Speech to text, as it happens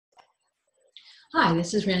Hi,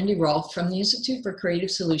 this is Randy Rolfe from the Institute for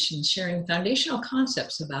Creative Solutions, sharing foundational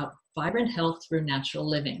concepts about vibrant health through natural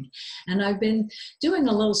living. And I've been doing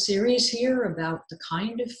a little series here about the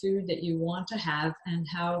kind of food that you want to have and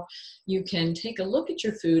how you can take a look at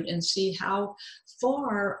your food and see how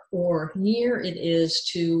far or near it is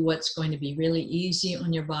to what's going to be really easy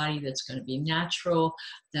on your body, that's going to be natural,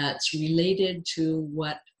 that's related to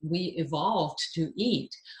what we evolved to eat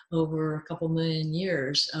over a couple million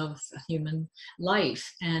years of human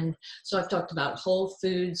life. And so I've talked about whole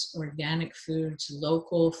foods, organic foods,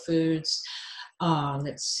 local foods,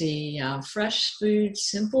 fresh foods,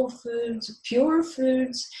 simple foods, pure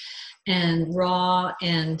foods, and raw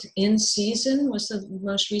and in season was the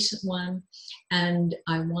most recent one. And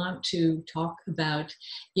I want to talk about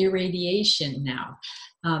irradiation now.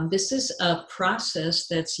 This is a process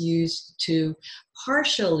that's used to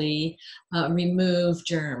partially remove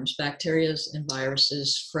germs, bacteria and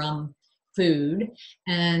viruses from food,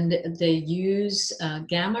 and they use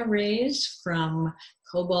gamma rays from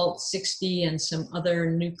cobalt-60 and some other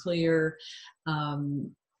nuclear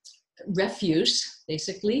refuse,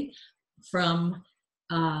 basically, from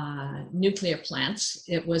nuclear plants.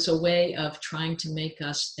 It was a way of trying to make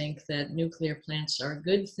us think that nuclear plants are a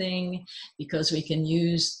good thing because we can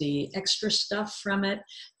use the extra stuff from it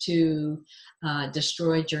to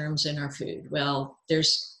destroy germs in our food. Well,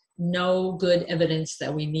 there's no good evidence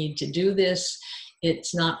that we need to do this.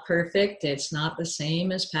 It's not perfect. It's not the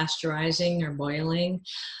same as pasteurizing or boiling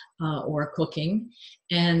or cooking.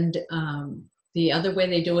 And the other way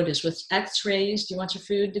they do it is with X-rays. Do you want your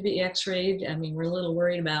food to be X-rayed? I mean, we're a little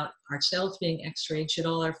worried about ourselves being X-rayed. Should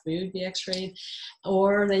all our food be X-rayed?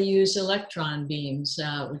 Or they use electron beams,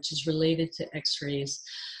 which is related to X-rays.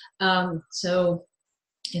 So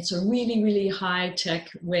it's a really, really high-tech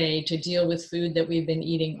way to deal with food that we've been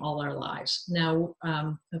eating all our lives. Now,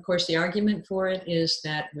 of course, the argument for it is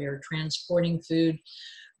that we're transporting food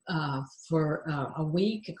for a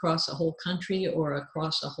week across a whole country or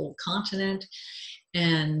across a whole continent,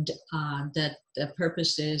 and that the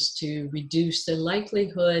purpose is to reduce the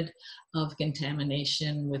likelihood of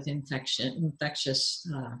contamination with infectious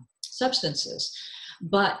substances.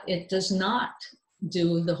 But it does not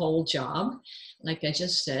do the whole job, like I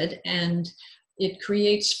just said, and it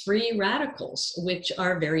creates free radicals, which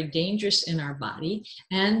are very dangerous in our body,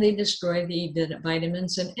 and they destroy the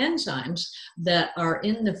vitamins and enzymes that are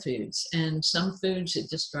in the foods. And some foods it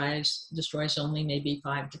destroys only maybe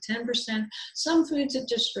 5 to 10%. Some foods it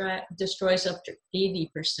destroys up to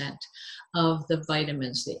 80% of the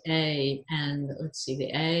vitamins, the A, and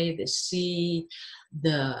the A, the C,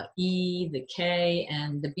 the E, the K,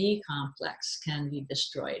 and the B complex can be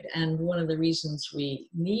destroyed. And one of the reasons we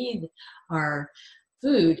need our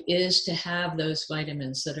food is to have those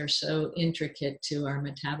vitamins that are so intricate to our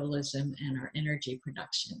metabolism and our energy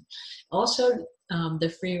production. Also,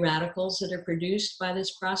 the free radicals that are produced by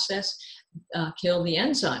this process kill the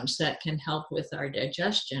enzymes that can help with our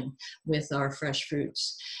digestion with our fresh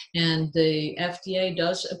fruits. And the FDA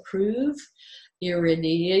does approve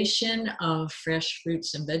irradiation of fresh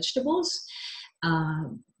fruits and vegetables,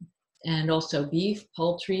 and also beef,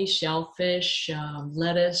 poultry, shellfish,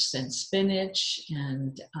 lettuce and spinach,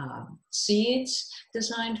 and seeds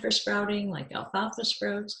designed for sprouting, like alfalfa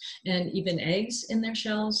sprouts, and even eggs in their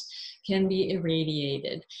shells can be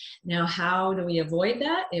irradiated. Now, how do we avoid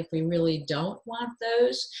that if we really don't want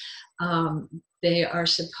those? They are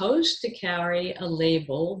supposed to carry a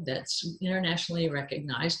label that's internationally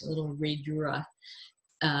recognized, a little Radura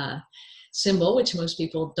symbol, which most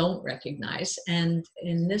people don't recognize. And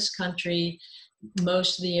in this country,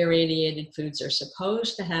 most of the irradiated foods are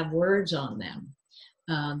supposed to have words on them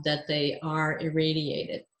that they are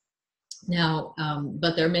irradiated. Now,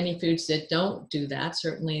 but there are many foods that don't do that.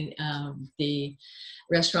 Certainly the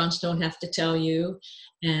restaurants don't have to tell you,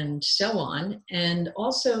 and so on. And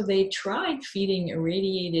also they tried feeding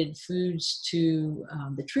irradiated foods to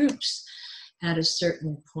the troops at a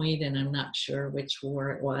certain point, and I'm not sure which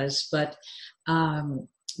war it was, but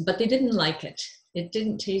they didn't like it. It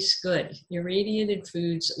didn't taste good. Irradiated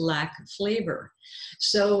foods lack flavor.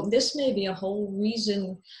 So this may be a whole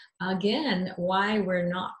reason, again, why we're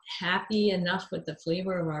not happy enough with the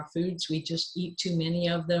flavor of our foods. We just eat too many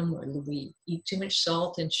of them, or we eat too much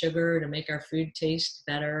salt and sugar to make our food taste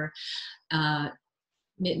better.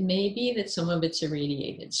 It may be that some of it's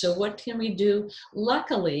irradiated. So what can we do?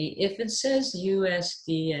 Luckily, if it says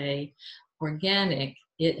USDA organic,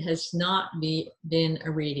 it has not been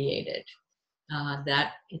irradiated.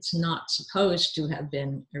 That it's not supposed to have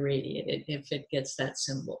been irradiated if it gets that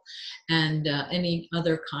symbol. And any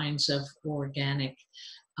other kinds of organic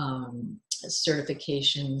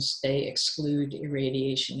certifications, they exclude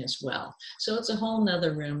irradiation as well. So it's a whole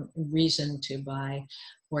nother reason to buy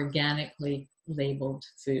organically labeled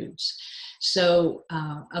foods. So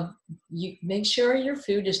you make sure your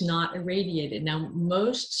food is not irradiated. Now,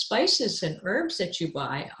 most spices and herbs that you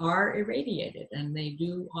buy are irradiated, and they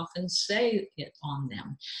do often say it on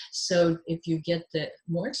them. So if you get the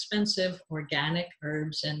more expensive organic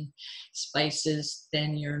herbs and spices,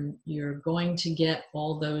 then you're going to get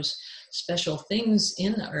all those special things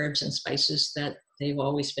in the herbs and spices that they've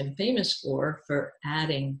always been famous for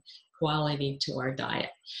adding quality to our diet.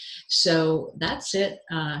 So that's it,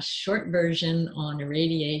 short version on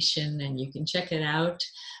irradiation, and you can check it out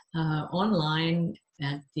online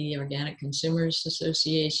at the Organic Consumers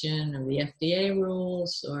Association or the FDA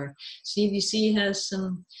rules, or CDC has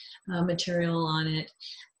some material on it.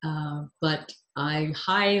 But I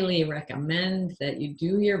highly recommend that you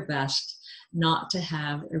do your best not to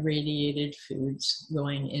have irradiated foods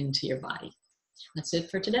going into your body. That's it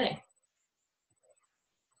for today.